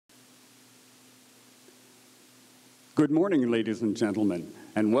Good morning, ladies and gentlemen,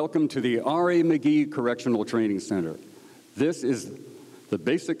 and welcome to the R.A. McGee Correctional Training Center. This is the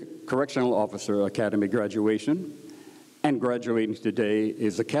Basic Correctional Officer Academy graduation, and graduating today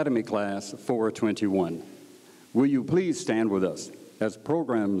is Academy Class 421. Will you please stand with us as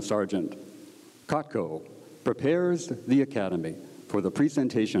Program Sergeant Kotko prepares the Academy for the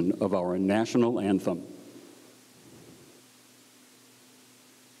presentation of our national anthem.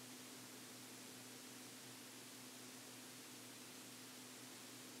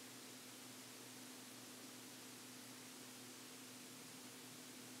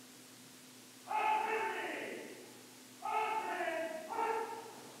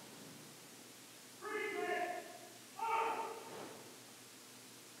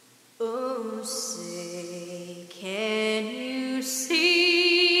 Oh, say, can you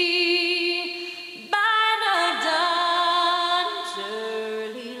see by the dawn's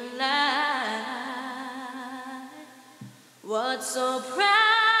early light what so proudly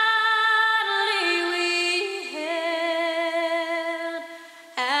we hailed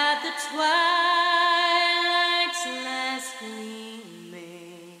at the twilight's last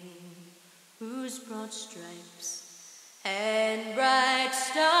gleaming, whose broad stripes and bright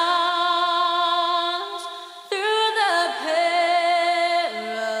stars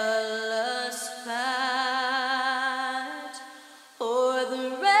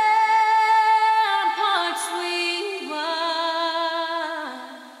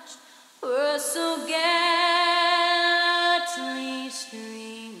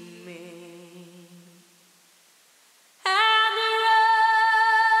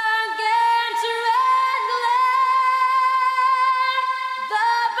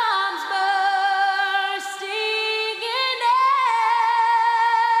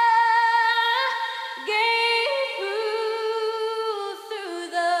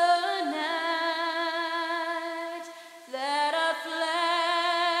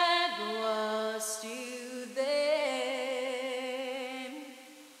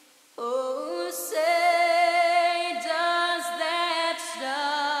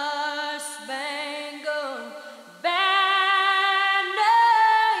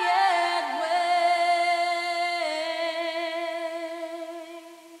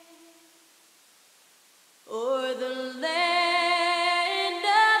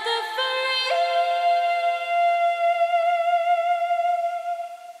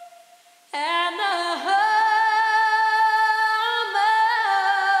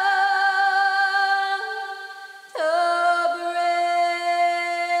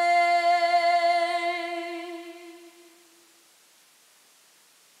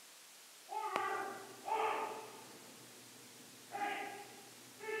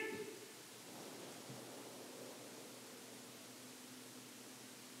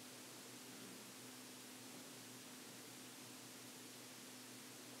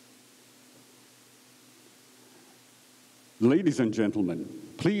Ladies and gentlemen,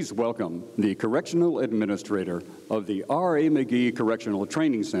 please welcome the Correctional Administrator of the R.A. McGee Correctional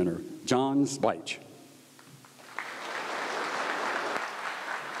Training Center, John Spike.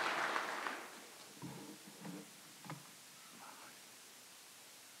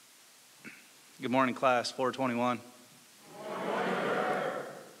 Good morning, class 421.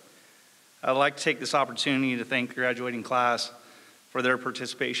 I'd like to take this opportunity to thank the graduating class for their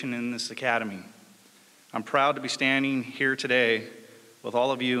participation in this academy. I'm proud to be standing here today with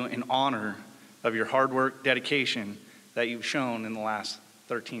all of you in honor of your hard work, dedication that you've shown in the last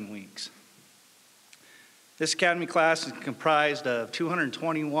 13 weeks. This academy class is comprised of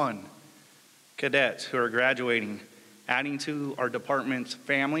 221 cadets who are graduating, adding to our department's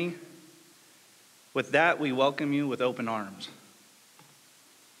family. With that, we welcome you with open arms.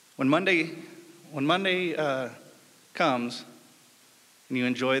 When Monday comes and you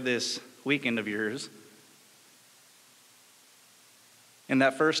enjoy this weekend of yours, and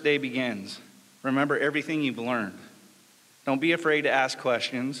that first day begins, remember everything you've learned. Don't be afraid to ask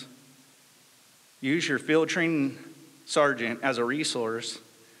questions. Use your field training sergeant as a resource.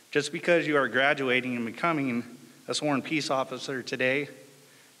 Just because you are graduating and becoming a sworn peace officer today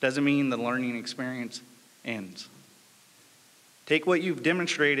doesn't mean the learning experience ends. Take what you've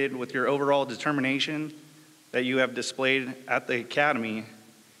demonstrated with your overall determination that you have displayed at the academy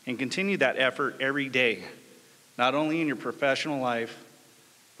and continue that effort every day, not only in your professional life,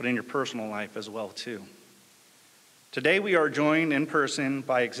 but in your personal life as well too. Today we are joined in person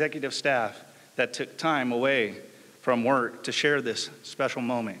by executive staff that took time away from work to share this special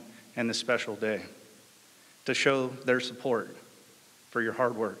moment and this special day, to show their support for your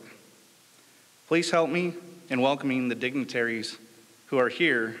hard work. Please help me in welcoming the dignitaries who are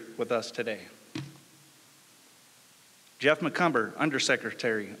here with us today. Jeff McCumber,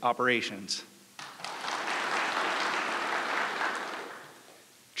 Undersecretary, Operations.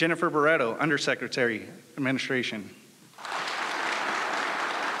 Jennifer Barreto, Undersecretary, Administration.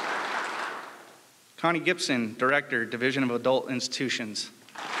 Connie Gibson, Director, Division of Adult Institutions.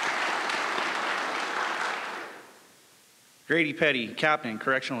 Grady Petty, Captain,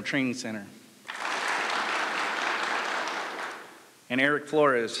 Correctional Training Center. And Eric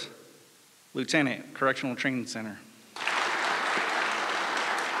Flores, Lieutenant, Correctional Training Center.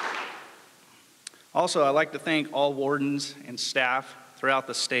 Also, I'd like to thank all wardens and staff throughout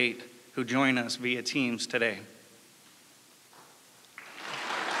the state who join us via Teams today.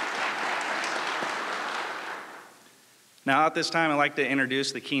 Now, at this time, I'd like to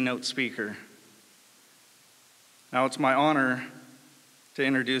introduce the keynote speaker. Now, it's my honor to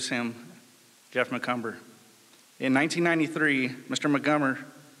introduce him, Jeff McCumber. In 1993, Mr. McGumber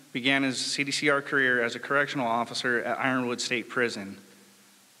began his CDCR career as a correctional officer at Ironwood State Prison.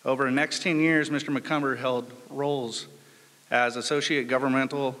 Over the next 10 years, Mr. McCumber held roles as Associate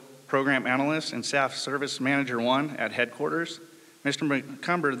Governmental Program Analyst and Staff Service Manager 1 at headquarters. Mr.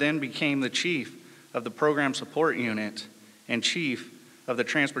 McCumber then became the Chief of the Program Support Unit and Chief of the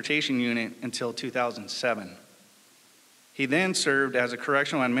Transportation Unit until 2007. He then served as a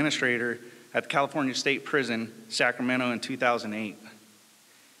correctional administrator at the California State Prison, Sacramento in 2008.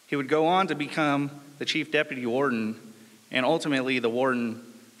 He would go on to become the Chief Deputy Warden and ultimately the Warden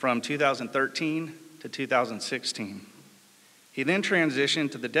from 2013 to 2016. He then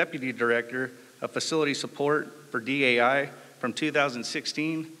transitioned to the Deputy Director of Facility Support for DAI from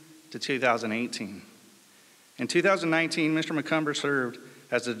 2016 to 2018. In 2019, Mr. McCumber served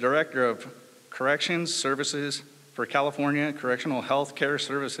as the Director of Corrections Services for California Correctional Health Care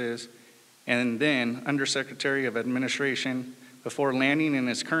Services and then Undersecretary of Administration before landing in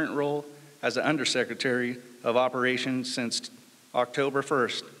his current role as the Undersecretary of Operations since October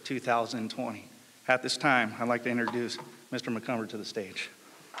 1st, 2020. At this time, I'd like to introduce Mr. McCumber to the stage.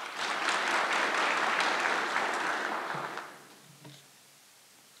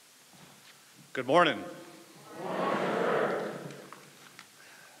 Good morning.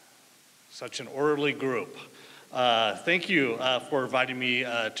 Such an orderly group. Thank you for inviting me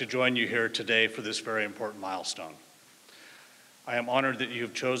to join you here today for this very important milestone. I am honored that you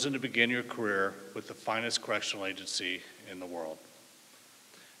have chosen to begin your career with the finest correctional agency in the world.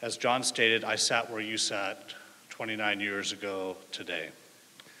 As John stated, I sat where you sat 29 years ago today.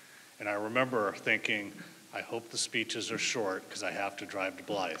 And I remember thinking, I hope the speeches are short because I have to drive to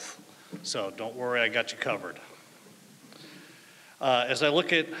Blythe. So don't worry, I got you covered. As I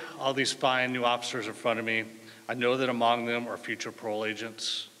look at all these fine new officers in front of me, I know that among them are future parole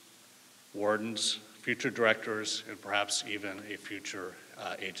agents, wardens, future directors, and perhaps even a future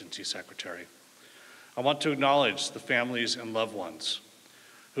agency secretary. I want to acknowledge the families and loved ones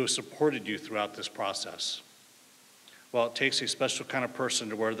who have supported you throughout this process. While it takes a special kind of person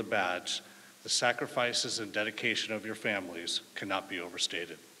to wear the badge, the sacrifices and dedication of your families cannot be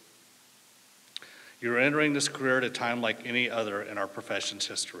overstated. You're entering this career at a time like any other in our profession's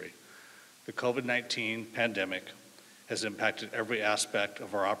history. The COVID-19 pandemic has impacted every aspect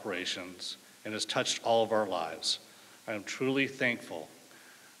of our operations and has touched all of our lives. I am truly thankful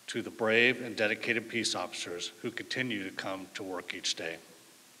to the brave and dedicated peace officers who continue to come to work each day.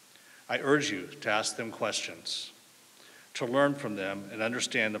 I urge you to ask them questions, to learn from them and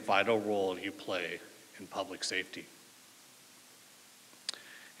understand the vital role you play in public safety.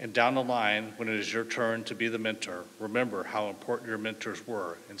 And down the line, when it is your turn to be the mentor, remember how important your mentors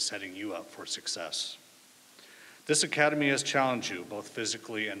were in setting you up for success. This academy has challenged you both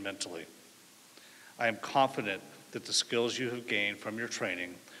physically and mentally. I am confident that the skills you have gained from your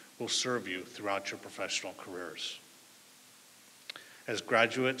training will serve you throughout your professional careers. As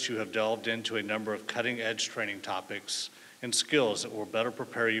graduates, you have delved into a number of cutting-edge training topics and skills that will better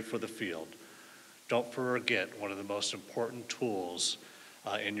prepare you for the field. Don't forget one of the most important tools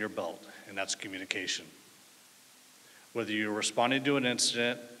in your belt, and that's communication. Whether you're responding to an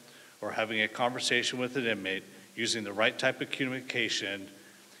incident or having a conversation with an inmate, using the right type of communication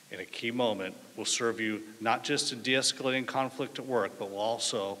in a key moment will serve you not just in de-escalating conflict at work, but will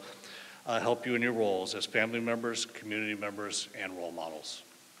also help you in your roles as family members, community members, and role models.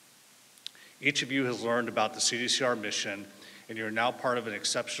 Each of you has learned about the CDCR mission, and you're now part of an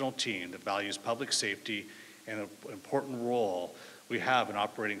exceptional team that values public safety and the important role we have in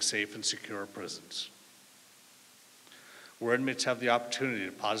operating safe and secure prisons, where inmates have the opportunity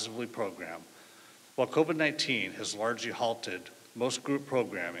to positively program. While COVID-19 has largely halted most group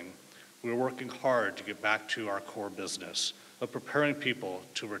programming, we're working hard to get back to our core business of preparing people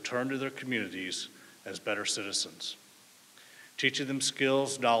to return to their communities as better citizens. teaching them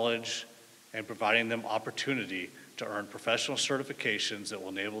skills, knowledge, and providing them opportunity to earn professional certifications that will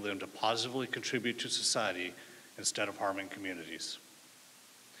enable them to positively contribute to society instead of harming communities.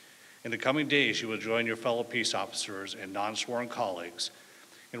 In the coming days, you will join your fellow peace officers and non-sworn colleagues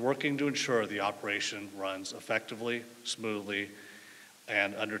in working to ensure the operation runs effectively, smoothly,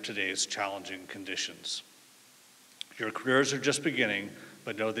 and under today's challenging conditions. Your careers are just beginning,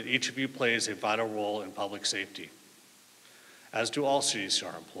 but know that each of you plays a vital role in public safety. As do all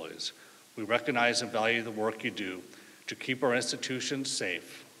CDCR employees, we recognize and value the work you do to keep our institutions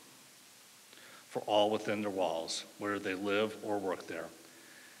safe for all within their walls, whether they live or work there.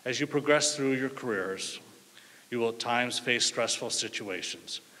 As you progress through your careers, you will at times face stressful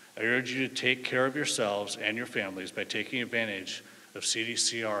situations. I urge you to take care of yourselves and your families by taking advantage of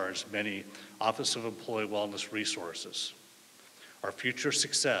CDCR's many Office of Employee Wellness resources. Our future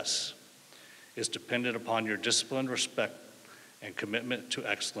success is dependent upon your discipline, respect, and commitment to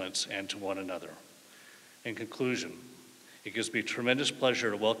excellence and to one another. In conclusion, it gives me tremendous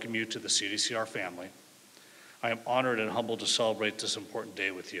pleasure to welcome you to the CDCR family. I am honored and humbled to celebrate this important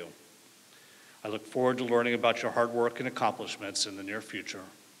day with you. I look forward to learning about your hard work and accomplishments in the near future,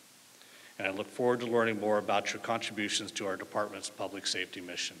 and I look forward to learning more about your contributions to our department's public safety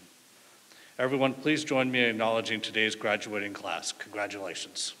mission. Everyone, please join me in acknowledging today's graduating class.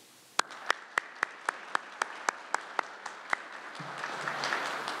 Congratulations.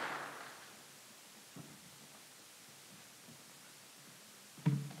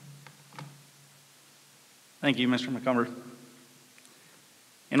 Thank you, Mr. McCumber.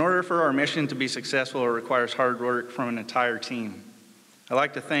 In order for our mission to be successful, it requires hard work from an entire team. I'd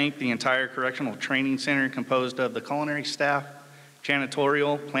like to thank the entire Correctional Training Center composed of the culinary staff,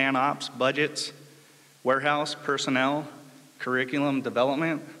 janitorial, plan ops, budgets, warehouse, personnel, curriculum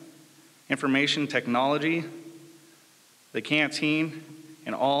development, information technology, the canteen,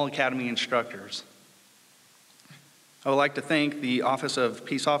 and all Academy instructors. I would like to thank the Office of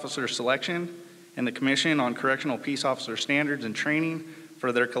Peace Officer Selection and the Commission on Correctional Peace Officer Standards and Training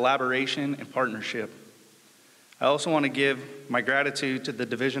for their collaboration and partnership. I also want to give my gratitude to the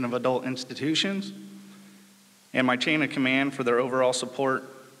Division of Adult Institutions and my chain of command for their overall support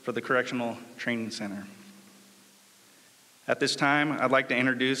for the Correctional Training Center. At this time, I'd like to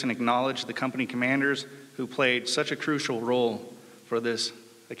introduce and acknowledge the company commanders who played such a crucial role for this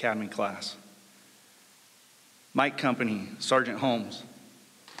Academy class. Mike Company, Sergeant Holmes.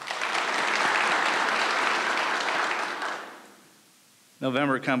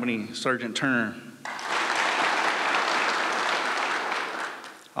 November Company, Sergeant Turner.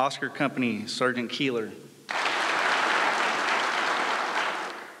 Oscar Company, Sergeant Keeler.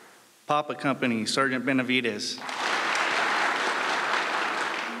 Papa Company, Sergeant Benavides.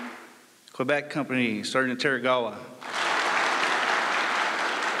 Quebec Company, Sergeant Taragawa.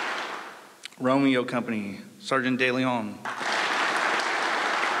 Romeo Company, Sergeant De Leon.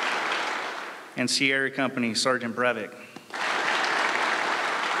 And Sierra Company, Sergeant Breivik.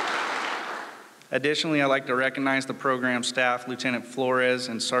 Additionally, I'd like to recognize the program staff, Lieutenant Flores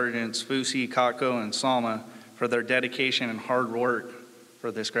and Sergeants Fusi, Kako, and Salma for their dedication and hard work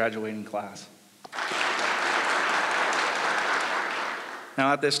for this graduating class.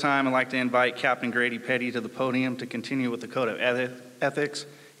 Now at this time, I'd like to invite Captain Grady Petty to the podium to continue with the Code of Ethics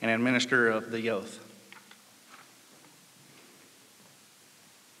and administer of the oath.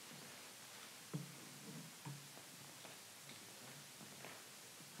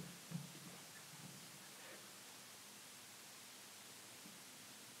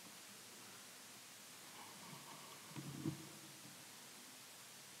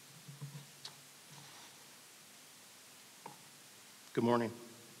 Good morning.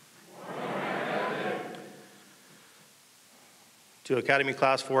 To Academy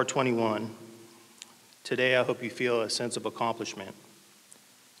Class 421, today I hope you feel a sense of accomplishment.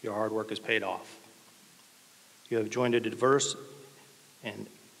 Your hard work has paid off. You have joined a diverse and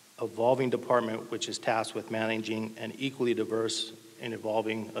evolving department which is tasked with managing an equally diverse and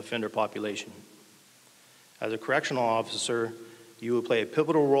evolving offender population. As a correctional officer, you will play a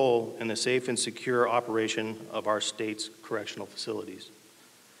pivotal role in the safe and secure operation of our state's correctional facilities.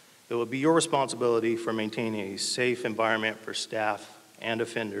 It will be your responsibility for maintaining a safe environment for staff and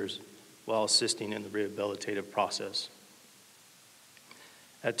offenders while assisting in the rehabilitative process.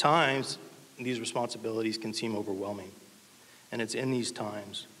 At times, these responsibilities can seem overwhelming, and it's in these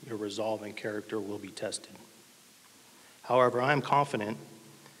times your resolve and character will be tested. However, I am confident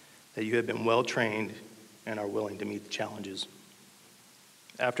that you have been well trained and are willing to meet the challenges.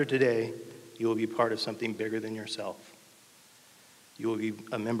 After today, you will be part of something bigger than yourself. You will be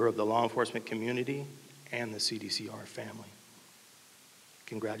a member of the law enforcement community and the CDCR family.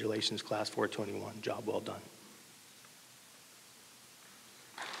 Congratulations, Class 421. Job well done.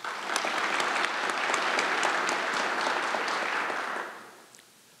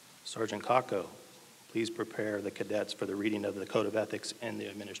 Sergeant Kako, please prepare the cadets for the reading of the Code of Ethics and the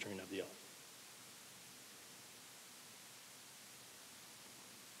administering of the oath.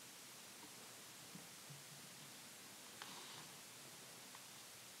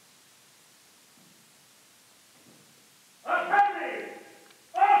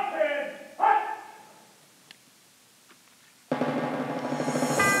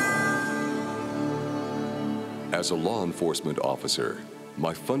 As a law enforcement officer,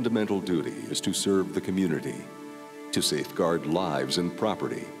 my fundamental duty is to serve the community, to safeguard lives and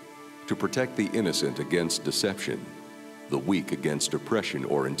property, to protect the innocent against deception, the weak against oppression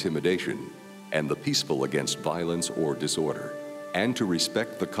or intimidation, and the peaceful against violence or disorder, and to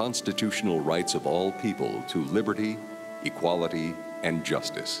respect the constitutional rights of all people to liberty, equality, and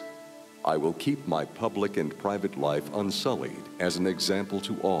justice. I will keep my public and private life unsullied as an example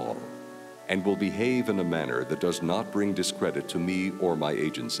to all, and will behave in a manner that does not bring discredit to me or my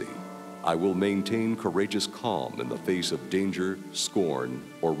agency. I will maintain courageous calm in the face of danger, scorn,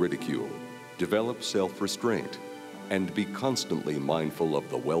 or ridicule, develop self-restraint, and be constantly mindful of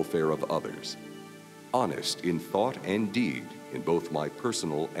the welfare of others. Honest in thought and deed in both my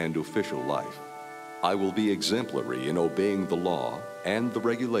personal and official life. I will be exemplary in obeying the law and the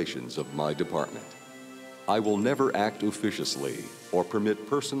regulations of my department. I will never act officiously or permit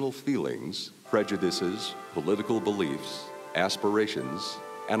personal feelings, prejudices, political beliefs, aspirations,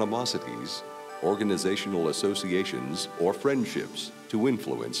 animosities, organizational associations, or friendships to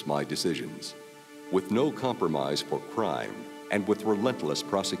influence my decisions. With no compromise for crime and with relentless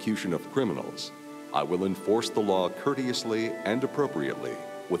prosecution of criminals, I will enforce the law courteously and appropriately,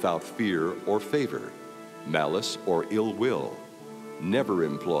 without fear or favor, malice or ill will, never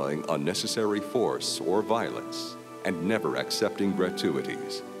employing unnecessary force or violence, and never accepting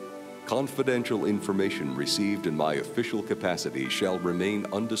gratuities. Confidential information received in my official capacity shall remain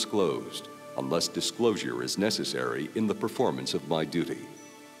undisclosed unless disclosure is necessary in the performance of my duty.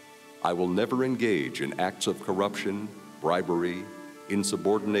 I will never engage in acts of corruption, bribery,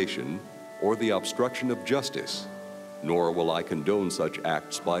 insubordination, or the obstruction of justice, nor will I condone such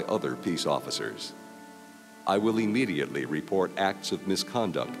acts by other peace officers. I will immediately report acts of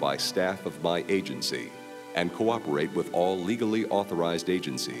misconduct by staff of my agency and cooperate with all legally authorized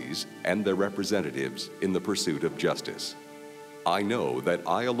agencies and their representatives in the pursuit of justice. I know that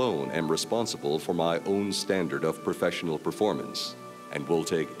I alone am responsible for my own standard of professional performance and will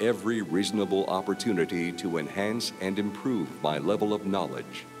take every reasonable opportunity to enhance and improve my level of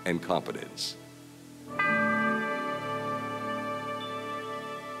knowledge and competence.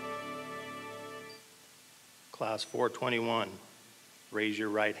 Class 421, raise your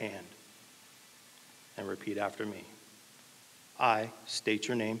right hand and repeat after me. I state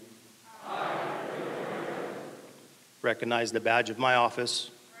your name. Recognize the badge of my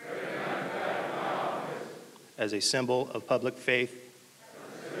office as a symbol of public faith,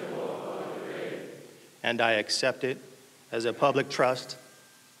 and I accept it as a public trust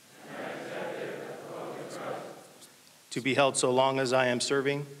to be held so long as I am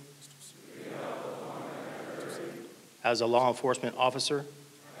serving as a law enforcement officer.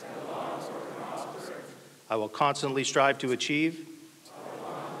 I will constantly strive to achieve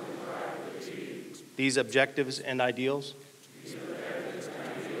these objectives and ideals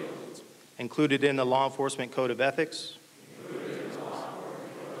included in the Law Enforcement Code of Ethics,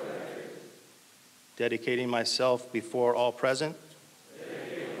 dedicating myself before all present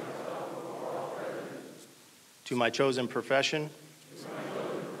to my chosen profession,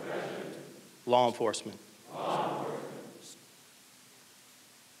 law enforcement.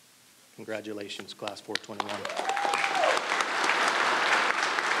 Congratulations, Class 421.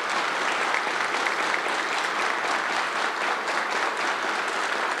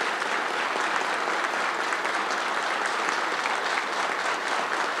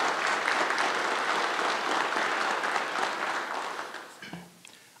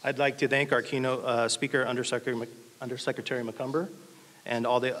 I'd like to thank our keynote speaker, Undersecretary McCumber, and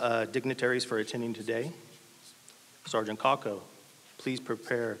all the dignitaries for attending today. Sergeant Kako, please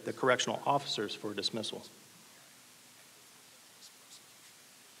prepare the correctional officers for dismissal.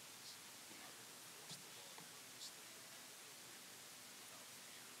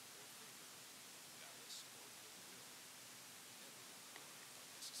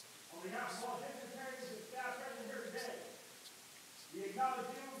 On behalf of all dignitaries and staff present here today, we acknowledge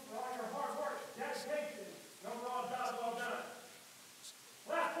you